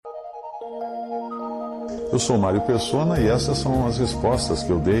Eu sou Mário Persona e essas são as respostas que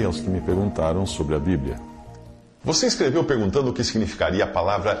eu dei aos que me perguntaram sobre a Bíblia. Você escreveu perguntando o que significaria a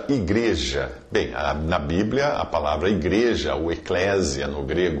palavra igreja. Bem, na Bíblia, a palavra igreja, ou eclésia no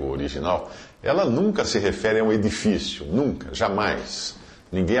grego original, ela nunca se refere a um edifício, nunca, jamais.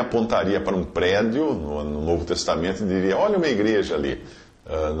 Ninguém apontaria para um prédio no Novo Testamento e diria, olha uma igreja ali.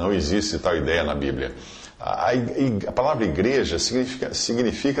 Não existe tal ideia na Bíblia. A palavra igreja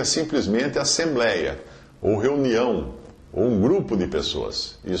significa simplesmente assembleia, ou reunião, ou um grupo de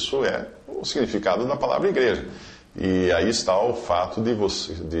pessoas. Isso é o significado da palavra igreja. E aí está o fato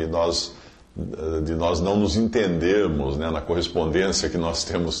de nós não nos entendermos, né, na correspondência que nós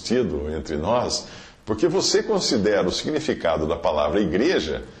temos tido entre nós, porque você considera o significado da palavra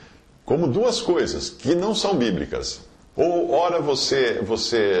igreja como duas coisas que não são bíblicas. Ou, ora,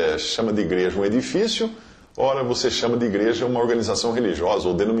 você chama de igreja um edifício, ora, você chama de igreja uma organização religiosa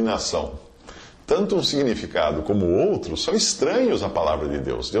ou denominação. Tanto um significado como o outro são estranhos à palavra de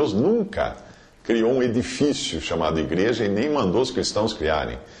Deus. Deus nunca criou um edifício chamado igreja e nem mandou os cristãos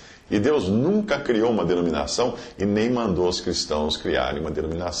criarem. E Deus nunca criou uma denominação e nem mandou os cristãos criarem uma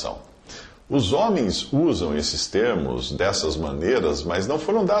denominação. Os homens usam esses termos dessas maneiras, mas não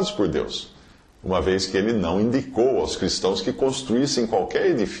foram dados por Deus, uma vez que ele não indicou aos cristãos que construíssem qualquer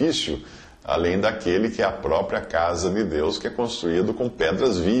edifício, além daquele que é a própria casa de Deus, que é construído com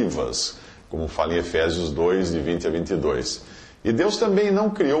pedras vivas, como fala em Efésios 2, de 20 a 22. E Deus também não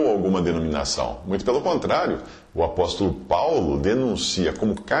criou alguma denominação. Muito pelo contrário, o apóstolo Paulo denuncia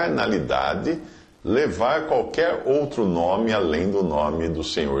como carnalidade levar qualquer outro nome além do nome do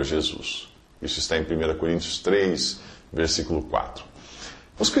Senhor Jesus. Isso está em 1 Coríntios 3, versículo 4.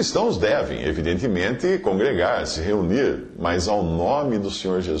 Os cristãos devem, evidentemente, congregar, se reunir, mas ao nome do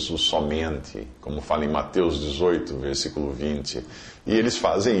Senhor Jesus somente, como fala em Mateus 18, versículo 20. E eles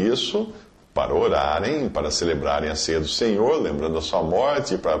fazem isso para orarem, para celebrarem a ceia do Senhor, lembrando a sua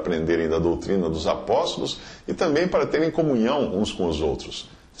morte, para aprenderem da doutrina dos apóstolos e também para terem comunhão uns com os outros.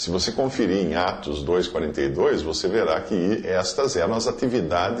 Se você conferir em Atos 2,42, você verá que estas eram as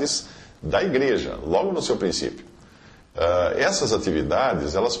atividades da igreja, logo no seu princípio. Essas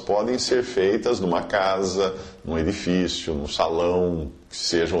atividades, elas podem ser feitas numa casa, num edifício, num salão, que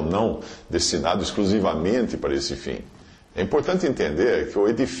seja ou não destinado exclusivamente para esse fim. É importante entender que o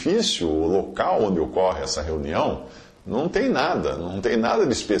edifício, o local onde ocorre essa reunião, não tem nada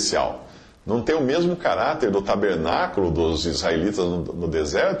de especial. Não tem o mesmo caráter do tabernáculo dos israelitas no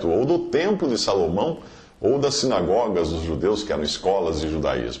deserto, ou do templo de Salomão, ou das sinagogas dos judeus, que eram escolas de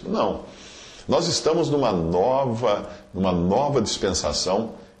judaísmo. Não. Nós estamos numa nova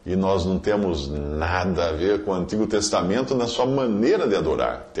dispensação e nós não temos nada a ver com o Antigo Testamento na sua maneira de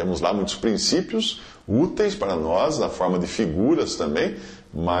adorar. Temos lá muitos princípios úteis para nós, na forma de figuras também,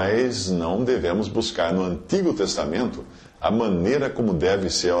 mas não devemos buscar no Antigo Testamento a maneira como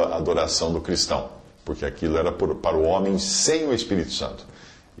deve ser a adoração do cristão, porque aquilo era para o homem sem o Espírito Santo.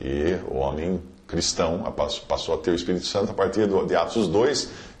 E o homem cristão passou a ter o Espírito Santo a partir de Atos 2,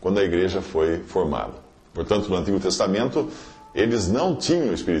 quando a igreja foi formada. Portanto, no Antigo Testamento, eles não tinham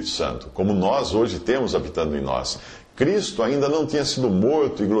o Espírito Santo, como nós hoje temos habitando em nós. Cristo ainda não tinha sido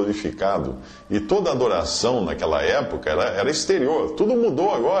morto e glorificado, e toda adoração naquela época era exterior. Tudo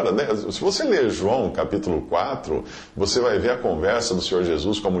mudou agora, né? Se você ler João capítulo 4, você vai ver a conversa do Senhor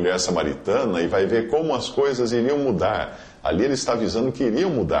Jesus com a mulher samaritana e vai ver como as coisas iriam mudar. Ali ele está avisando que iriam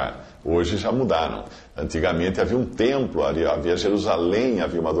mudar. Hoje já mudaram. Antigamente havia um templo, havia Jerusalém,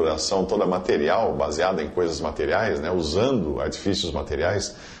 havia uma adoração toda material, baseada em coisas materiais, né, usando artifícios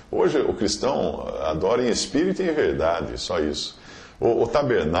materiais. Hoje o cristão adora em espírito e em verdade, só isso. O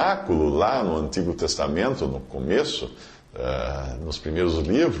tabernáculo, lá no Antigo Testamento, no começo, nos primeiros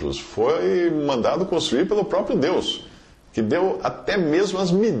livros, foi mandado construir pelo próprio Deus, que deu até mesmo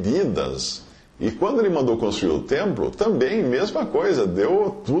as medidas. E quando ele mandou construir o templo, também, mesma coisa,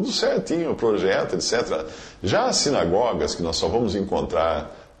 deu tudo certinho, o projeto, etc. Já as sinagogas, que nós só vamos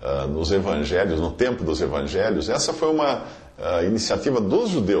encontrar nos evangelhos, no tempo dos evangelhos, essa foi uma iniciativa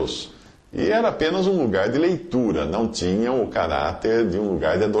dos judeus. E era apenas um lugar de leitura, não tinham o caráter de um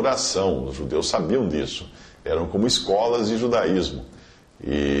lugar de adoração. Os judeus sabiam disso. Eram como escolas de judaísmo.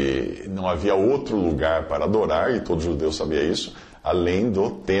 E não havia outro lugar para adorar, e todo judeu sabia isso, além do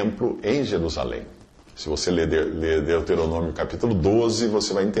templo em Jerusalém. Se você ler Deuteronômio capítulo 12,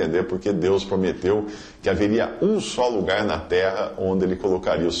 você vai entender porque Deus prometeu que haveria um só lugar na terra onde ele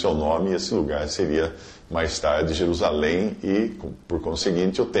colocaria o seu nome, e esse lugar seria mais tarde Jerusalém e, por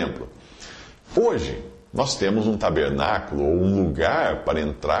conseguinte, o templo. Hoje, nós temos um tabernáculo ou um lugar para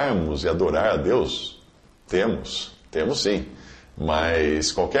entrarmos e adorar a Deus? Temos sim.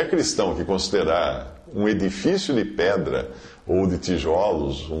 Mas qualquer cristão que considerar um edifício de pedra ou de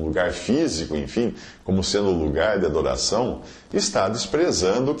tijolos, um lugar físico, enfim, como sendo um lugar de adoração, está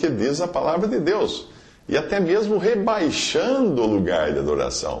desprezando o que diz a palavra de Deus. E até mesmo rebaixando o lugar de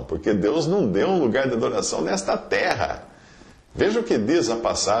adoração, porque Deus não deu um lugar de adoração nesta terra. Veja o que diz a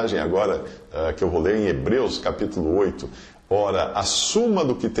passagem agora que eu vou ler em Hebreus, capítulo 8. Ora, a suma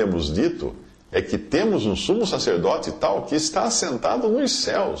do que temos dito é que temos um sumo sacerdote tal que está assentado nos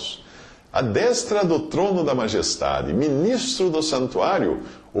céus, à destra do trono da majestade, ministro do santuário,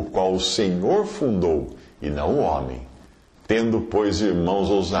 o qual o Senhor fundou, e não o homem. Tendo, pois, irmãos,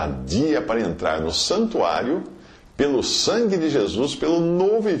 ousadia para entrar no santuário, pelo sangue de Jesus, pelo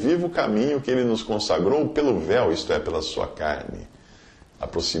novo e vivo caminho que ele nos consagrou, pelo véu, isto é, pela sua carne.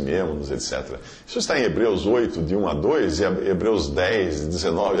 Aproximemo-nos, etc. Isso está em Hebreus 8, de 1 a 2, e Hebreus 10, de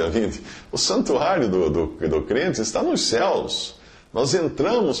 19 a 20. O santuário do crente está nos céus. Nós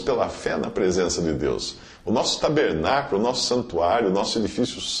entramos pela fé na presença de Deus. O nosso tabernáculo, o nosso santuário, o nosso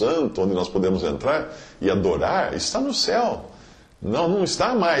edifício santo, onde nós podemos entrar e adorar, está no céu. Não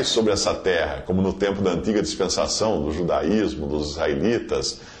está mais sobre essa terra, como no tempo da antiga dispensação, do judaísmo, dos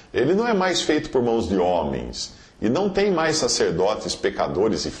israelitas. Ele não é mais feito por mãos de homens. E não tem mais sacerdotes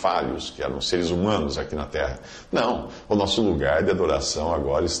pecadores e falhos, que eram seres humanos aqui na terra. Não, o nosso lugar de adoração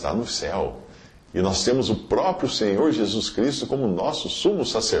agora está no céu. E nós temos o próprio Senhor Jesus Cristo como nosso sumo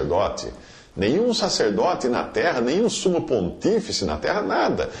sacerdote. Nenhum sacerdote na terra, nenhum sumo pontífice na terra,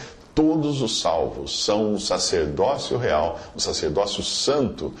 nada. Todos os salvos são um sacerdócio real, um sacerdócio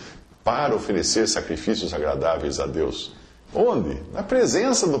santo, para oferecer sacrifícios agradáveis a Deus. Onde? Na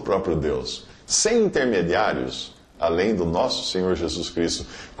presença do próprio Deus, sem intermediários, além do nosso Senhor Jesus Cristo.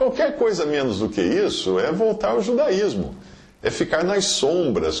 Qualquer coisa menos do que isso é voltar ao judaísmo. É ficar nas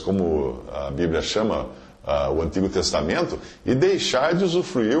sombras, como a Bíblia chama o Antigo Testamento, e deixar de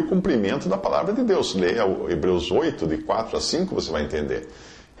usufruir o cumprimento da palavra de Deus. Leia Hebreus 8, de 4 a 5, você vai entender.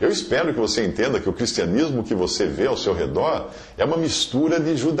 Eu espero que você entenda que o cristianismo que você vê ao seu redor é uma mistura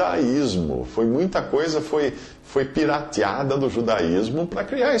de judaísmo. Muita coisa foi pirateada do judaísmo para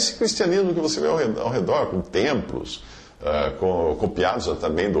criar esse cristianismo que você vê ao redor, com templos, copiados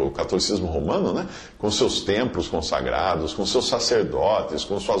também do catolicismo romano, né? Com seus templos consagrados, com seus sacerdotes,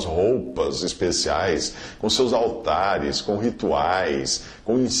 com suas roupas especiais, com seus altares, com rituais,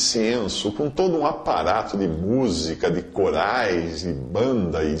 com incenso, com todo um aparato de música, de corais, de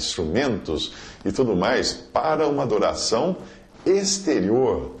banda e instrumentos e tudo mais, para uma adoração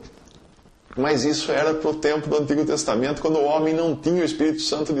exterior. Mas isso era para o tempo do Antigo Testamento, quando o homem não tinha o Espírito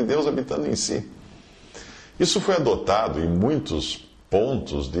Santo de Deus habitando em si. Isso foi adotado em muitos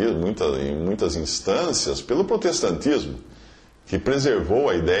pontos, em muitas instâncias, pelo protestantismo, que preservou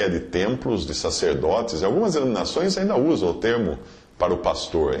a ideia de templos, de sacerdotes. Algumas denominações ainda usam o termo para o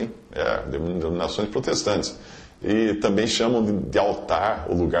pastor, hein? Denominações protestantes. E também chamam de altar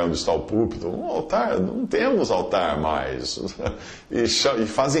o lugar onde está o púlpito. Um altar, não temos altar mais. E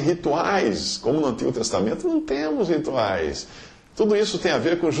fazem rituais, como no Antigo Testamento, não temos rituais. Tudo isso tem a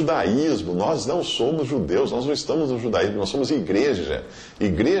ver com o judaísmo. Nós não somos judeus, nós não estamos no judaísmo, nós somos igreja.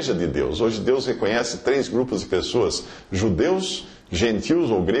 Igreja de Deus. Hoje Deus reconhece 3 grupos de pessoas: judeus,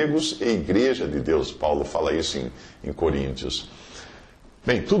 gentios ou gregos e igreja de Deus. Paulo fala isso em Coríntios.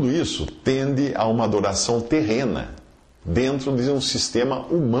 Bem, tudo isso tende a uma adoração terrena, dentro de um sistema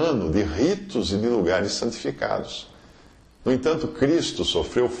humano de ritos e de lugares santificados. No entanto, Cristo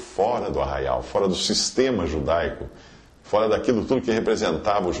sofreu fora do arraial, fora do sistema judaico, fora daquilo tudo que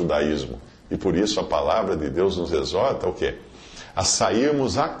representava o judaísmo. E por isso a palavra de Deus nos exorta o quê? A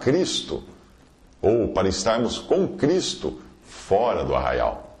sairmos a Cristo, ou para estarmos com Cristo fora do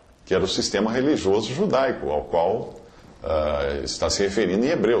arraial, que era o sistema religioso judaico, ao qual está se referindo em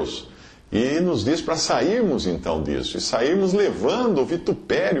Hebreus. E nos diz para sairmos então disso, e sairmos levando o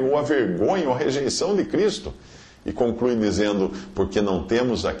vitupério, ou a vergonha, ou a rejeição de Cristo. E conclui dizendo, porque não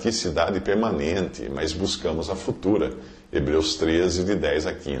temos aqui cidade permanente, mas buscamos a futura. Hebreus 13, de 10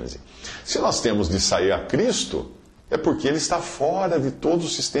 a 15. Se nós temos de sair a Cristo, é porque ele está fora de todo o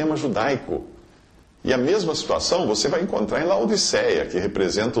sistema judaico. E a mesma situação você vai encontrar em Laodiceia, que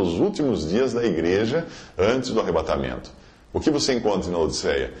representa os últimos dias da igreja antes do arrebatamento. O que você encontra em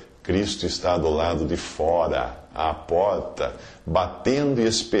Laodiceia? Cristo está do lado de fora, à porta, batendo e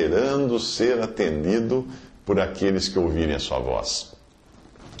esperando ser atendido por aqueles que ouvirem a sua voz.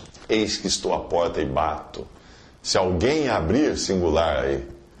 Eis que estou à porta e bato. Se alguém abrir, singular aí,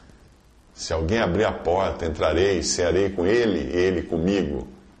 se alguém abrir a porta, entrarei, cearei com ele e ele comigo,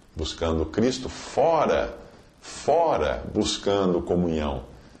 buscando Cristo fora, buscando comunhão.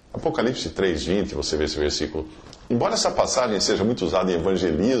 Apocalipse 3:20, você vê esse versículo. Embora essa passagem seja muito usada em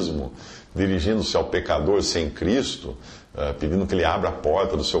evangelismo, dirigindo-se ao pecador sem Cristo, pedindo que ele abra a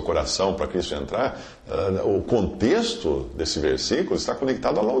porta do seu coração para Cristo entrar, o contexto desse versículo está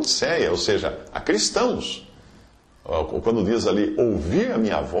conectado à Laodiceia, ou seja, a cristãos. Quando diz ali, ouvir a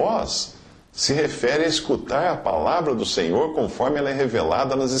minha voz, se refere a escutar a palavra do Senhor conforme ela é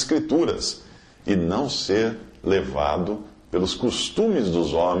revelada nas Escrituras, e não ser levado pelos costumes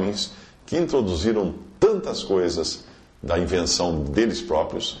dos homens que introduziram tantas coisas da invenção deles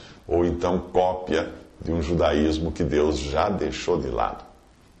próprios, ou então cópia de um judaísmo que Deus já deixou de lado.